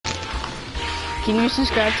Can you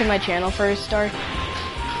subscribe to my channel first, Dark?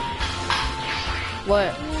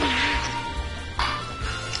 What?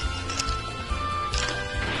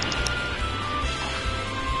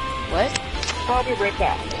 What? I'll be right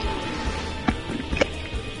back.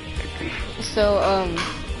 So,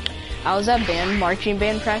 I was at marching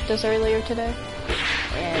band practice earlier today,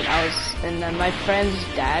 and then my friend's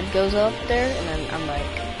dad goes up there, and then I'm like,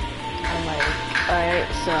 alright,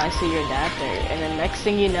 so I see your dad there, and then next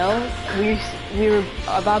thing you know, we were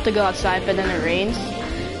about to go outside, but then it rains.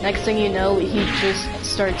 Next thing you know, he just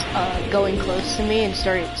starts, going close to me and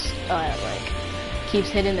starts, keeps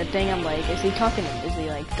hitting the thing. I'm like, is he talking,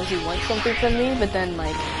 does he want something from me? But then,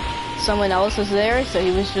 like, someone else was there, so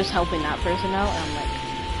he was just helping that person out, and I'm like,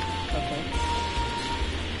 okay.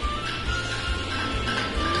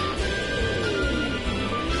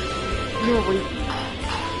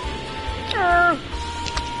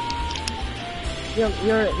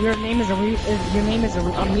 Your name is a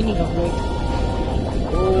meaning of rape.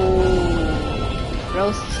 Oh,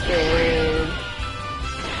 roasted.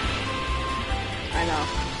 I know.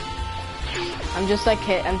 I'm just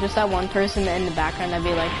that one person in the background that'd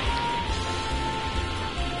be like,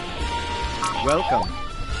 welcome.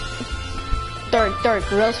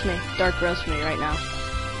 Dark, roast me. Dark, roast me right now.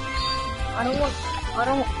 I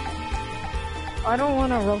don't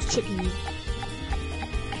want to roast chicken.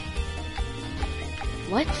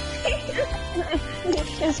 What?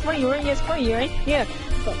 It's funny, right? It's funny, right? Yeah.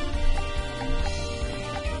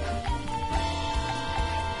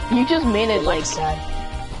 You just made it like sad.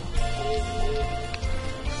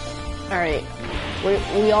 Alright.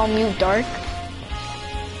 We all mute Dark?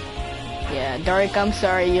 Yeah, Dark, I'm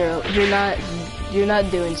sorry, you're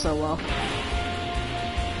not doing so well.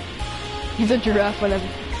 He's a giraffe whenever.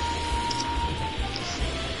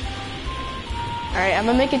 Alright, I'm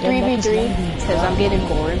gonna make it 3v3 because I'm getting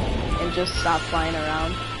bored and just stop flying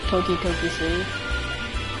around Toki City.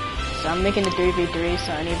 So I'm making it 3v3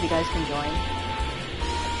 so any of you guys can join.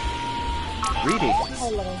 Greetings.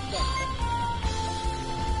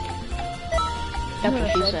 That's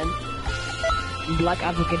what she said. Black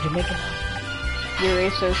African Jamaican. You're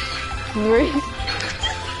racist. You're racist.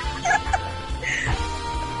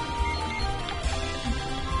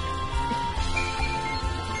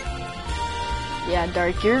 Yeah,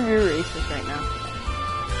 Dark, you're racist right now.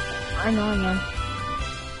 I know.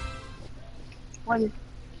 What?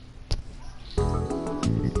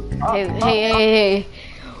 Hey.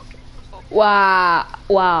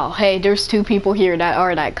 Wow. Hey, there's two people here that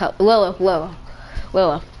are that color.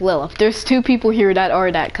 Lilith. There's two people here that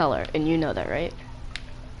are that color, and you know that, right?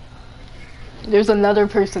 There's another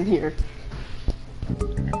person here.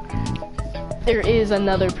 There is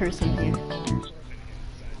another person here.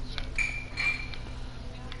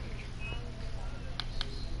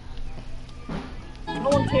 No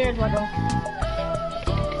one cares, Lego.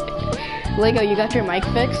 Lego, you got your mic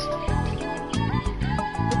fixed?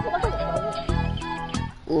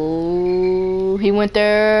 Ooh, he went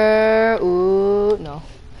there. Ooh, no.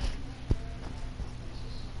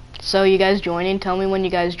 So you guys joining? Tell me when you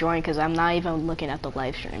guys join, because I'm not even looking at the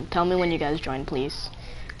live stream. Tell me when you guys join, please.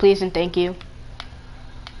 Please and thank you.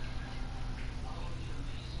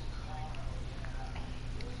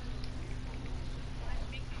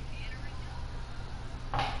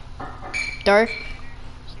 Dark?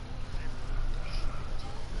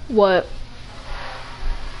 What?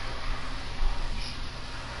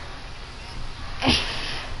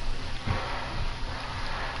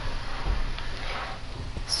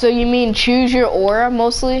 So you mean choose your aura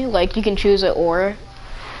mostly? Like you can choose an aura?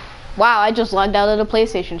 Wow, I just logged out of the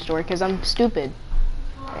PlayStation store because I'm stupid.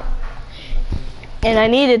 And I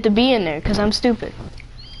needed to be in there because I'm stupid.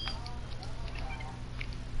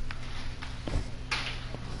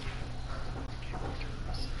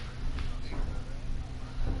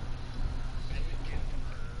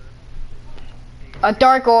 A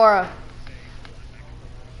dark aura.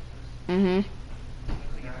 Mm-hmm.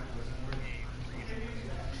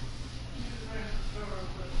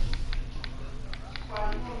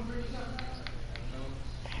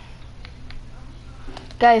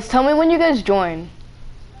 Guys, tell me when you guys join.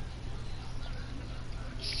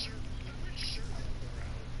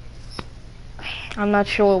 I'm not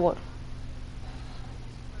sure what.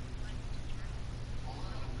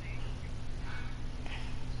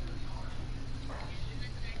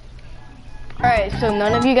 Alright, so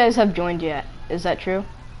none of you guys have joined yet. Is that true?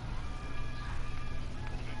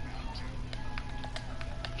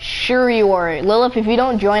 Sure you are. Lilith, if you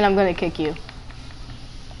don't join, I'm gonna kick you.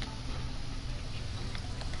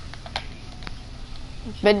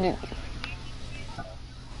 But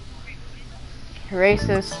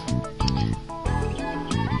racist.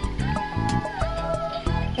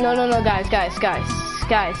 No, guys.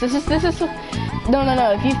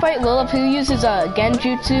 No. If you fight Lilith, who uses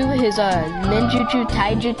Genjutsu, his ninjutsu,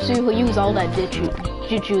 taijutsu, he'll use all that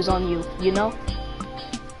jutsus on you. You know?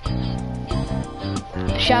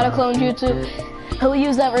 Shadow clone jutsu. He'll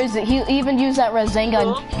use that. He'll even use that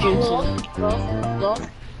Rasengan jutsu.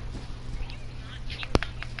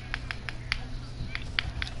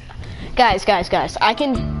 Guys.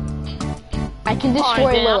 I can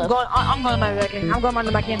destroy Lilith. I'm going my back end. I'm going my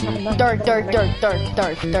back end. Dark.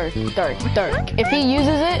 If he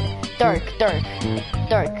uses it, dark.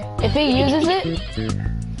 If he uses it,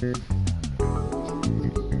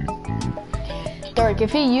 dark.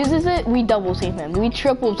 If he uses it, we double team him. We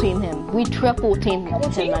triple team him.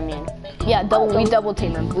 I mean, yeah, we double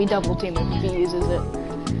team him. We double team him if he uses it.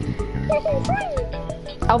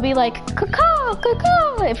 I'll be like, caw,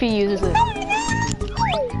 if he uses it.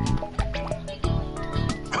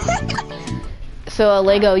 So,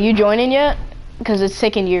 Lego, you joining yet? Because it's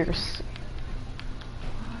taking years.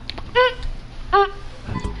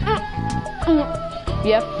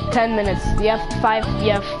 You have 10 minutes. You have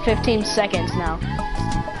 15 seconds now.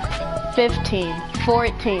 15,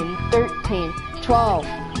 14, 13, 12,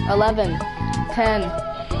 11, 10, 9,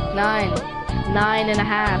 9 and a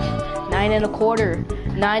half, 9 and a quarter,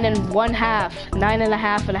 9 and 1/2, 9 and a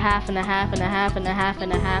half and a half and a half and a half and a half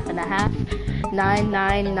and a half and a half. 9,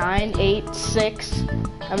 9, 9, 8, 6.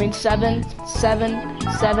 I mean 7, 7,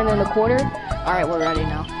 7 and a quarter. All right, we're ready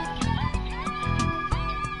now.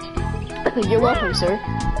 You're welcome, sir.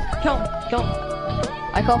 Kill him.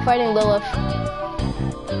 I call fighting Lilith.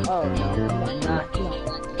 Oh, no.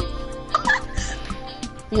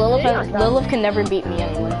 Lilith can never beat me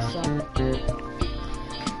anyway, so.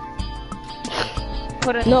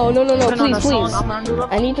 No, please.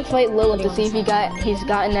 I need to fight Lilith to see if he's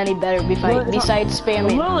gotten any better besides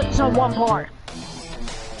spamming. Lilith's on one part.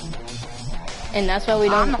 And that's why we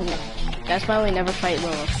don't. That's why we never fight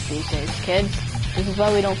Lilith these days, kids. This is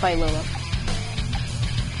why we don't fight Lilith.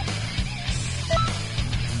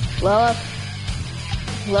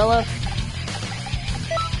 Lilith.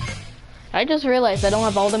 I just realized I don't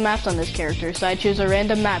have all the maps on this character, so I choose a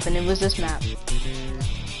random map, and it was this map.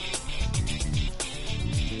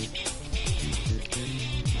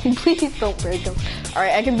 Please don't break him.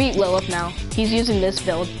 Alright, I can beat Lilith now. He's using this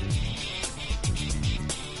build.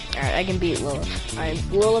 Alright, I can beat Lilith. Alright,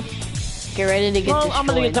 Lilith, get ready to get destroyed. I'm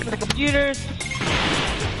gonna get up in the computers.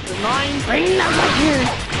 The 9. Bring them up here!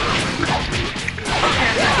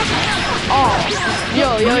 Oh! Yo!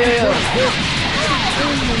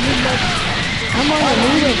 I'm on a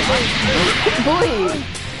meeting. Boy!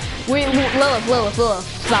 Wait, Lilith,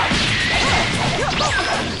 stop.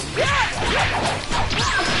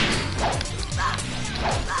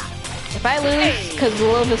 If I lose because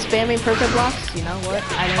Lilith is spamming perfect blocks, you know what?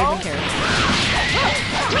 I don't even care.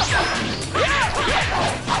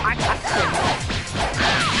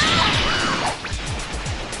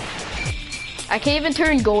 I can't even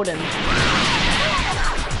turn golden.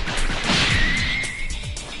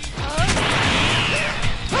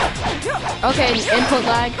 Okay, input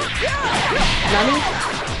lag. Nani?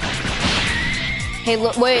 Hey,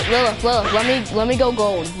 wait, Lilith, let me go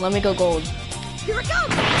gold. Let me go gold. Here it goes!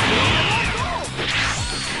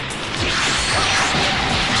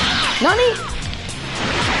 Nani?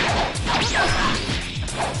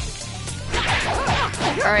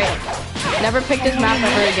 Alright, never pick this map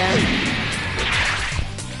ever again.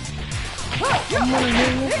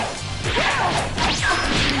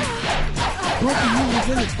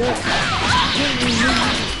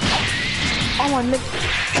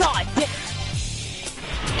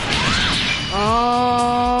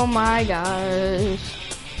 Oh my gosh.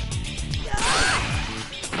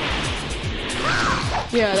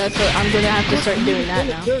 Yeah, that's what I'm gonna have to start doing that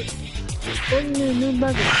now.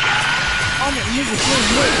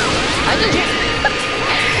 I just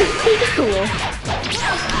he's cool.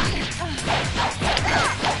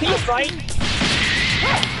 He's right.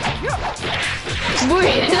 Boy, I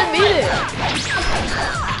didn't beat it.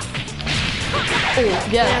 Oh,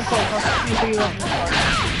 yeah.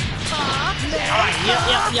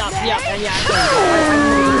 Yeah.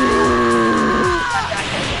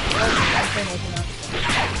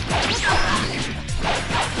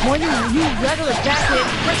 When you use regular jacket,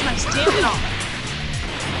 where's my stamina?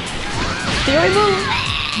 Theory move?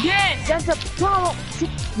 Yes, that's a problem.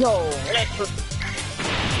 Yo,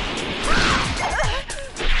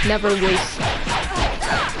 never waste.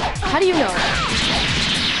 How do you know?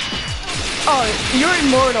 Oh, you're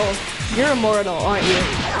immortal. You're immortal, aren't you?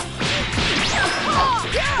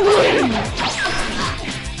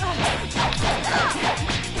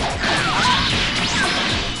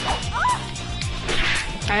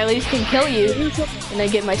 at least can kill you, and I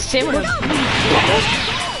get my stamina.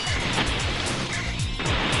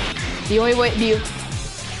 The only way,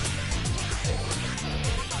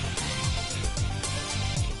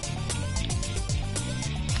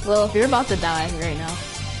 well, if you're about to die right now.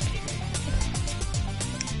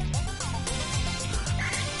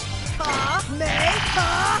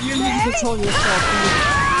 You need to control yourself.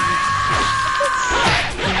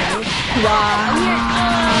 Wow.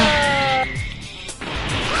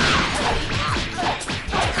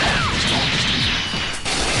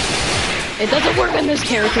 It doesn't work on this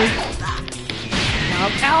character. No.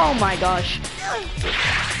 Oh my gosh.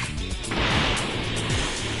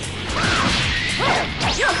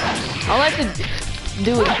 All I have to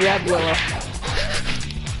do is grab Willow.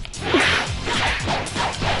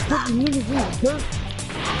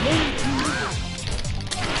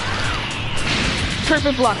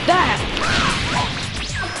 Perfect block that.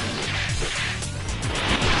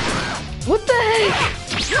 What the heck?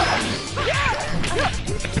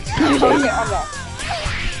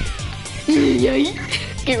 Yay.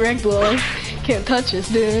 Get wrecked, Willow. Can't touch us,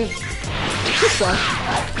 dude. This sucks.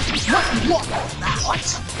 What?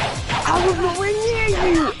 I was nowhere near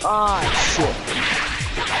you! Ah, shit.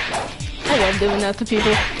 I love doing that to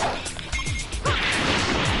people.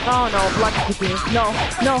 Oh no, block the people. No.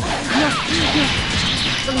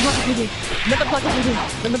 Let me block the people. Let me block the people.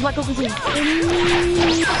 Let me block the people.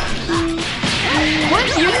 What?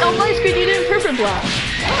 You on my screen you didn't perfect block.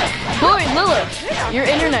 Boy, Lilith, your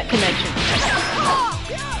internet connection.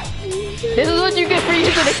 This is what you get for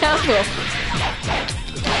using the castle.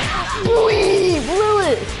 Boy, blew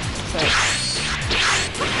it. Sorry.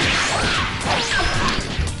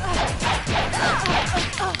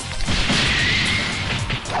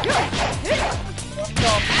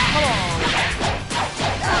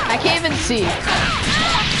 I can't even see.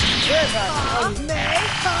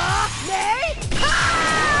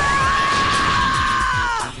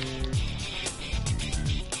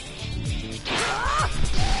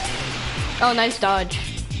 Oh, nice dodge.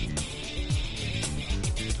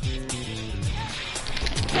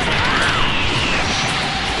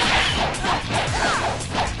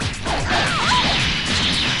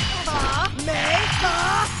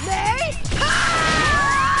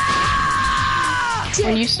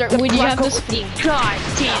 When you start, when you have this thing. God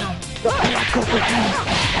damn.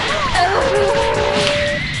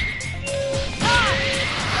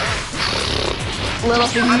 Little,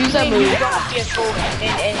 if you use that move.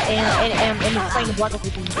 And playing the block of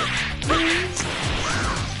people.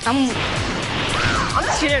 I'm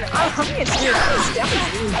scared. I'm getting scared. I'm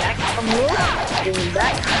doing back. I'm doing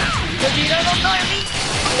back. Because you don't know me.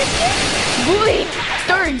 Boy,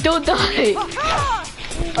 Dirk, don't die.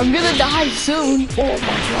 I'm gonna die soon. Oh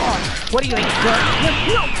my god. What are you doing?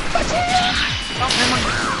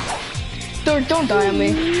 Dirk, don't die on me.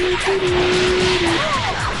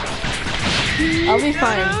 I'll be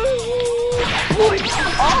fine. Boy.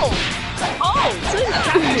 Oh, so he's a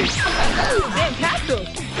cactus. Man, cactus.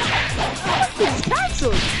 He's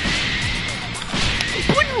cactus.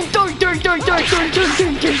 Dirk.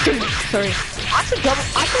 Sorry. I should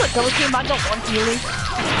double team, but I don't want to really.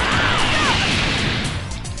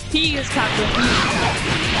 He is cactus.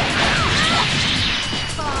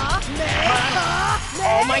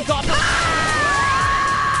 Oh my god.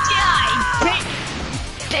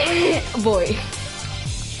 Boy.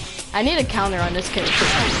 I need a counter on this character.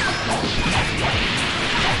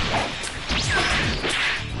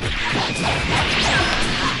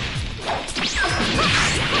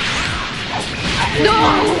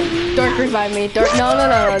 No! Dark revive me. Dark. No.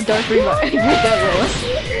 Dark revive.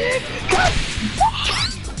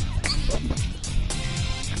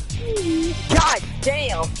 God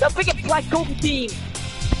damn! The biggest black golden team!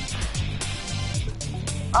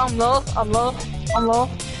 I'm low.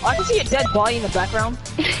 I can see a dead body in the background.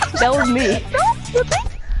 That was me.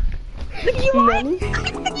 Look at you,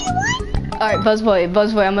 Alright,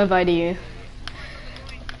 Buzzboy, I'm inviting you.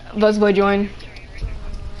 Buzzboy, join.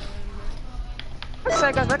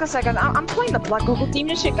 Like a second. I'm playing the black Google team.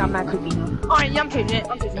 This shit got mad creepy now. Alright, I'm taking it.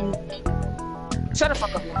 Shut the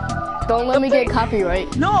fuck up. Don't let me get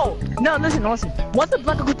copyright. No, listen. Once the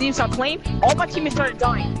black Google team started playing, all my teammates started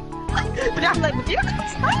dying. But I'm like,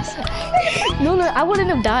 No, I wouldn't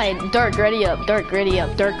have died. Dark, ready up. I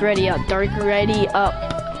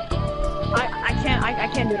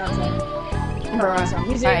can't do that.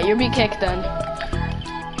 Alright, you'll be kicked then.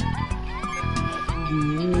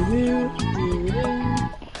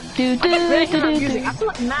 Music. I feel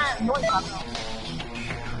like mad noise.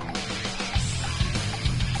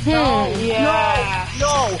 Yeah.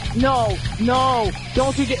 No,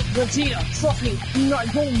 don't do that, Vegeta, trust me, do not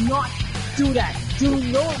do that, do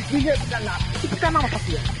not do that, do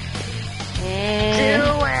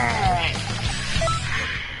it!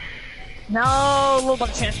 No, little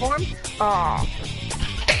bug transform. Oh.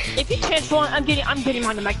 If you transform, I'm getting on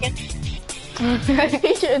the Mecha. If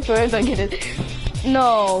he transforms, I get it.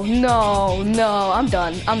 No, I'm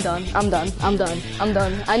done. I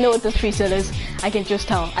know what this preset is. I can just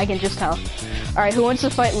tell. Alright, who wants to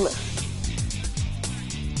fight?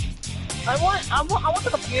 I want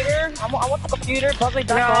the computer. I want the computer. Buzzway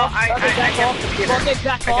back off. Buzzway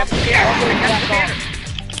back off.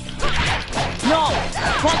 No!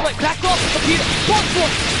 Buzzway back off the computer.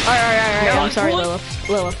 Alright. I'm sorry, Lilith.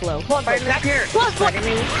 Buzzway back here.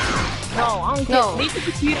 No, I don't care. No. Leave the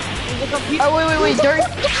computer. Oh, wait, Dirt.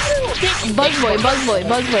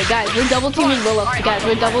 Buzzboy, guys, we're double teaming Lilith. Guys,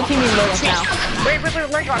 we're double teaming Lilith now. Wait,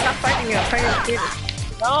 I'm not fighting you. I'm fighting the computer.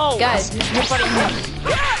 No! Guys. You're fighting me.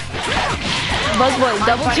 Buzzboy,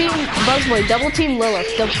 double team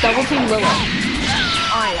Lilith. Double team Lilith.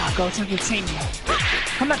 Alright, I'll go to the team.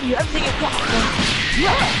 Come at you, everything you got.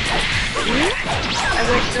 I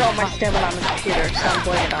wasted all my stamina on the computer, so I'm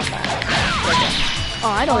blaming on that. Oh,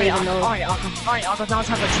 I don't even know. Alright, I'll go now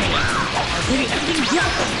time to change. I'll give you everything you got.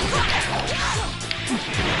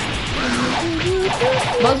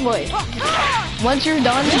 Buzzboy, once you're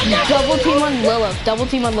done, double team on Lilith.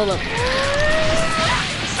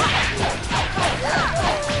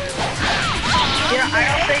 I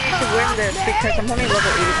don't think you should win this because I'm only level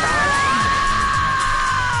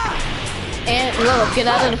 85. And Lilith, get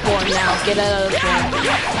out of the form now. Get out of the form.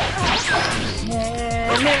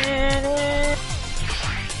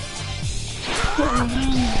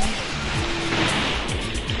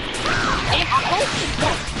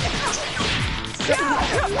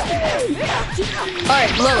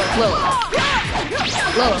 Alright,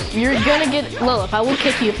 Lilith, you're gonna get Lilith. I will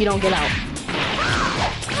kick you if you don't get out.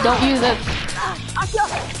 Don't use it.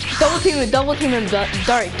 Double team him, Dart,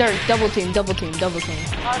 double team.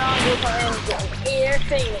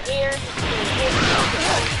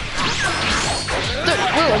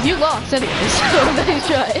 Lilith, you lost anyway, so nice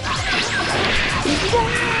try.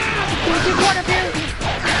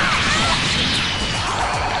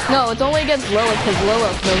 No, it's only against Lilith because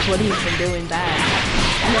Lilith knows what he's been doing bad.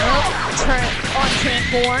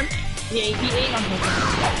 Transform. Yeah, he ate on him.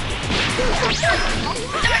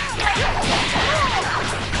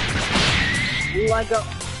 Lego.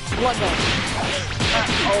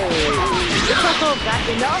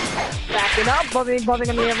 Backing up. Bobby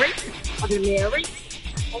gonna be a race.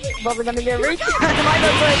 Bobby gonna be a race.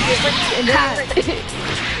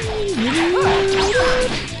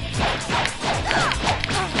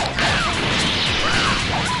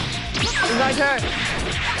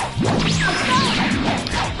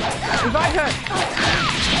 Revive her.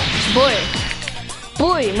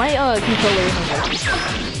 Boy, my controller isn't working.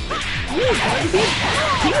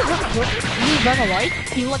 Can you revive my wife?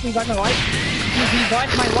 Can you let me revive my wife? Can you revive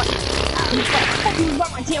my wife? Can you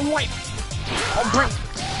revive my damn wife? I'll break.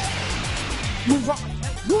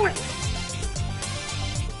 Do it.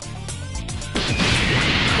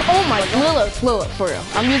 Oh my, Lilith, for real.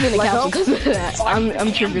 I'm using the council because of that.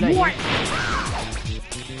 I'm triggered at you.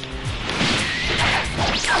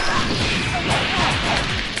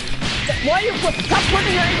 Why are you stop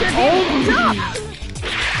pushing her into the game? Stop!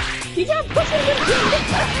 You can't push her into the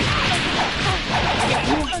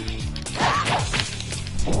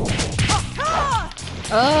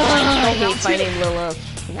Oh, I hate fighting Lilith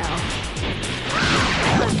now.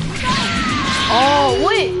 Oh,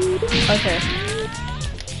 wait! Okay.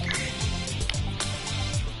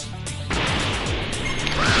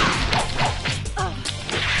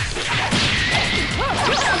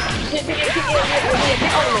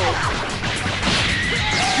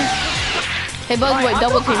 Hey, Buzzboy,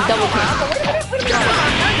 double team.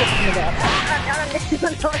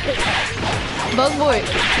 Buzzboy,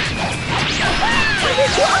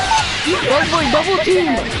 double team.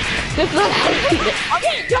 That's not how you do it.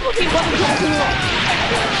 Okay, double team.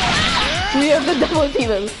 We have to double team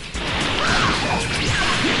him.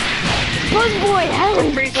 Buzzboy, help!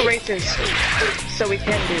 We're free for races, so we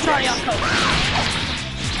can do this. Sorry, Uncle.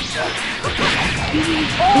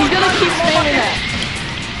 He's gonna keep spamming that.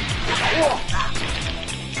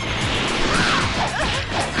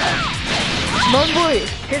 Buzzboy!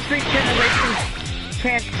 His regeneration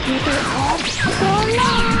can't keep it up so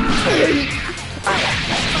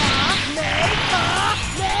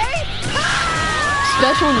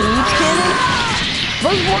Special needs cannon?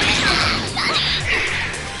 Buzzboy!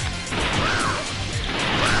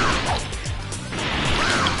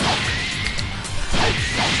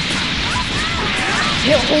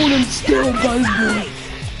 Can't hold him still, Buzz Boy.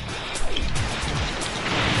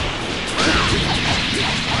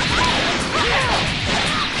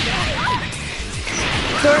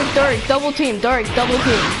 Dark, double team, double team. I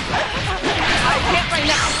can't right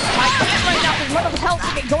now. There's one of the health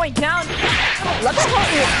going down. Let's go.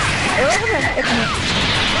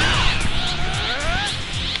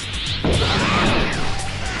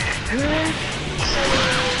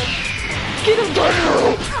 Get him,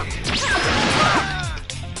 Dark.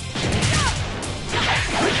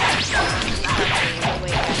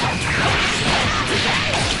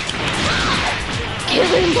 Kill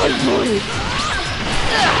him, Buzz Boy.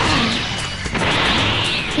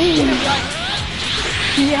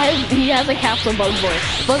 He has a capsule, Buzz Boy.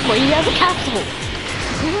 Buzz Boy, he has a capsule.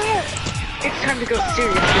 It's time to go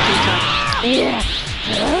serious with each other. Yeah.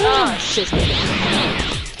 Oh, shit.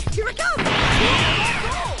 Here it comes!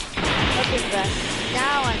 Okay, back.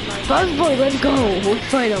 Now I'm like... Buzz Boy, let's go. Let's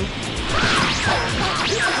fight him.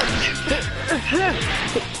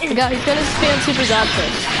 He's gonna spam Super God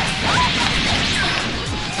first.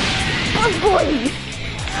 Buzz Boy!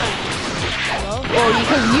 Well,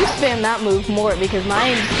 because you spam that move more, because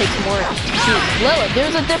mine takes more to shoot. Lilith,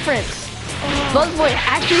 there's a difference. Buzz Boy,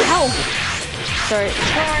 actually help. Sorry.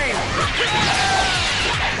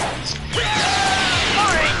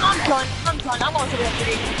 Alright, I'm done. I'm on to the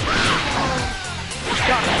three.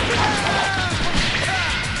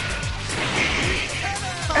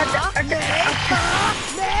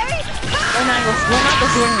 We're not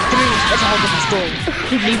doing three. That's a whole different story.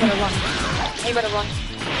 You better run. You better run.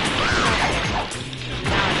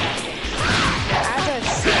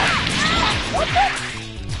 What the?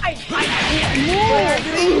 I can't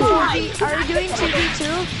move. Are we doing 2v2?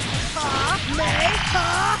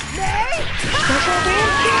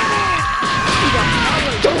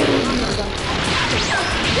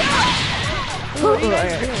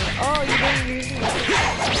 Oh, you didn't use it.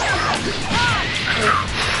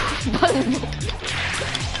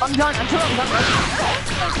 I'm done. I'm done.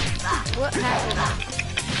 What happened?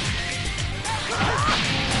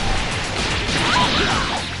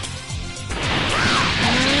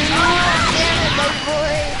 Damn it, Buzz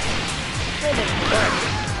Boy.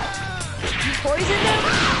 You poisoned him?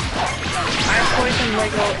 I poisoned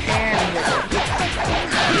Lego and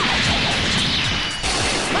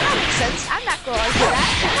That makes sense. I'm not gonna argue that.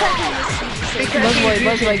 because Buzz Boy,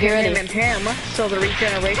 he's get ready. him and him, so the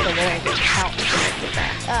regeneration will only just count with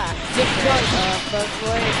that. Buzz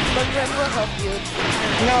Boy will help you.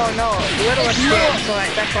 No, little is dead, so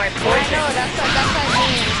that's why I I poisoned. know, that's what I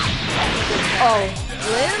mean. Oh.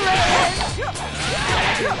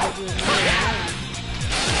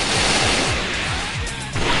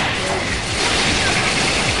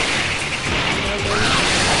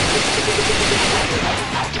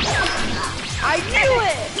 I knew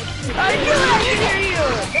it! I could hear you!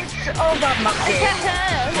 It's all about my kid.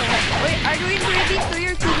 Wait, are you in 3v3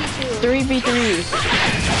 or 2v2? 3v3.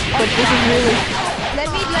 But this is really... Let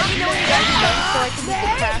me know when you guys are done so I can beat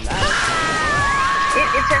the crap out of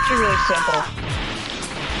It's actually really simple.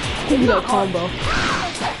 No combo.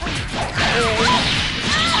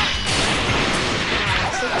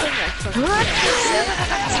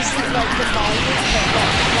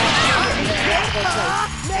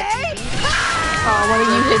 Oh, when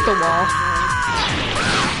you hit the wall.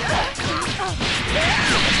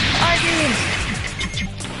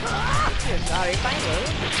 Sorry, finally.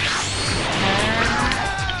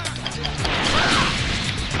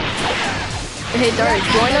 Hey, Dark,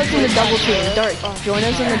 join us in the double team. Dark, join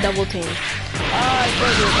us in the double team.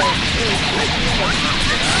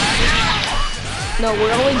 No,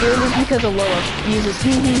 we're only doing this because of Lola. Uses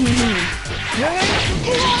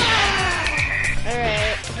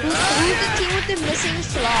Alright. Who's the team with the missing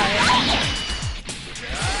slide?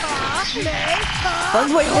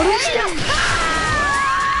 Buzz, wait, hold on still.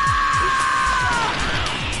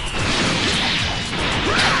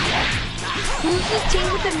 Who's the team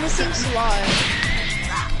with the missing slide?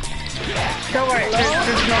 Don't worry, there's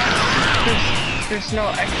no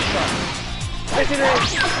extra song. There's an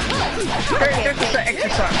extra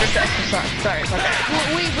song. Sorry, my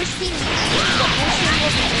bad. Wait, which team?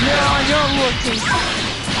 No, you're on more team.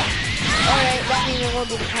 Alright, that means it will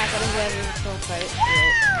be the pack out of whoever will fight.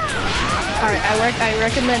 Alright, I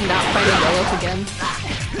recommend not fighting Lilith again.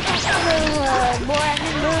 Boy, I'm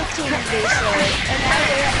in little team basically. And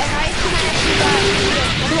I can actually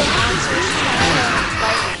little monsters trying to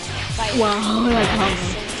fight. Wow, like how?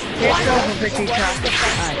 Let's go for Vicky Top.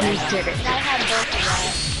 He did it. I had both of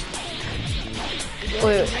that.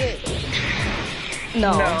 Wait.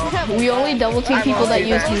 No. We only double team I people won't that do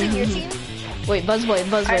use that. Who's in your team? Wait, Buzzboy,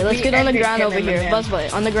 I let's get on the ground over re-ended here. him.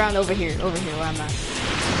 Buzzboy, on the ground over here where I'm at.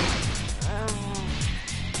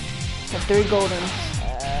 Got 3 golden.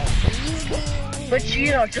 But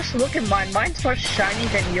you know, just look at mine. Mine's more shiny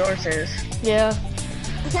than yours is. Yeah.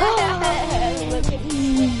 Look at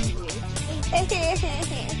me.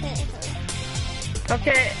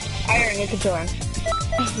 Okay, Iron, you can join.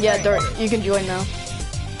 Yeah, Dirt, you can join now.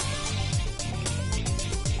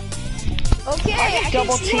 Okay, I can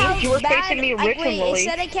double see teamed. how You were bad. facing me Wait, it originally.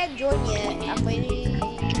 said I can't join yet. I'm waiting.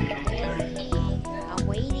 I'm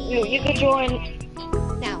waiting. You can join.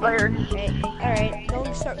 Now. Iron. Alright,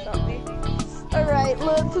 don't start without me. Alright,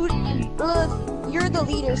 look, you're the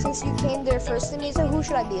leader since you came there first to me, so who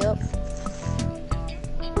should I be up?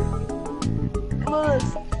 Look.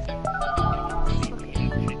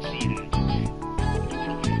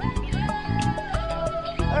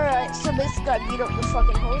 Alright, so basically I beat up the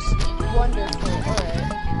fucking host. Wonderful,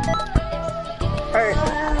 alright.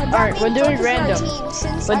 Alright, we're doing random.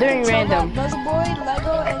 We're doing random. Buzzboy,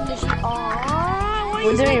 Lego, and the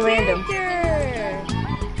We're doing random.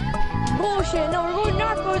 Bullshit, no, we're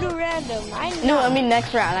not going to random. No, I mean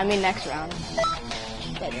next round.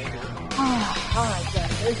 Alright, then.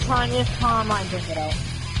 This time I bring it out.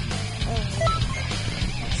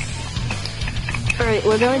 Alright,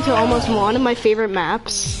 we're going to almost one of my favorite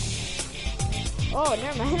maps. Oh,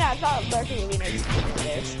 never mind. I thought Berkeley would be next to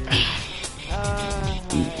this.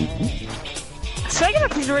 Should I get my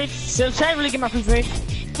freezer race? Should I really get my freezer race?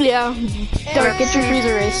 Yeah. Dirt, get your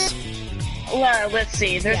freezer race. Well, let's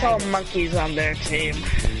see. There's all monkeys on their team.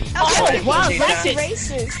 Oh, wow, that's racist.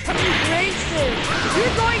 racist. Racist.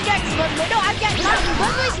 You're going next, Buzzboy. No, I've got mine.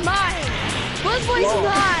 Buzzboy's mine. Buzzboy's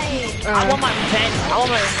mine. I want my revenge. I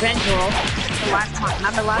want my revenge roll. The last time.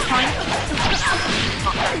 Remember last time?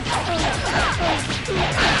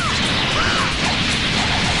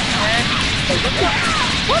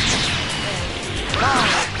 What? Oh,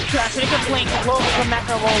 I should have complained. Low for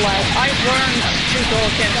macro roll life. I learned to go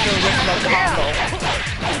against the original combo.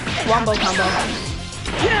 Wombo combo.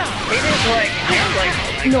 Yeah, it is like,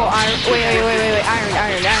 No, Iron. Wait. Iron.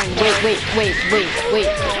 Wait.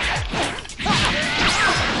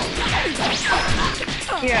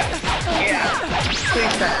 yeah.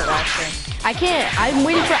 Please stop the last thing. I can't. I'm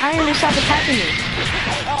waiting for Iron to stop attacking me.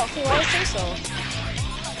 Oh, okay, why say so?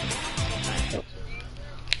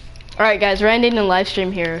 Alright guys, we're ending the live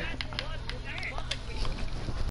stream here.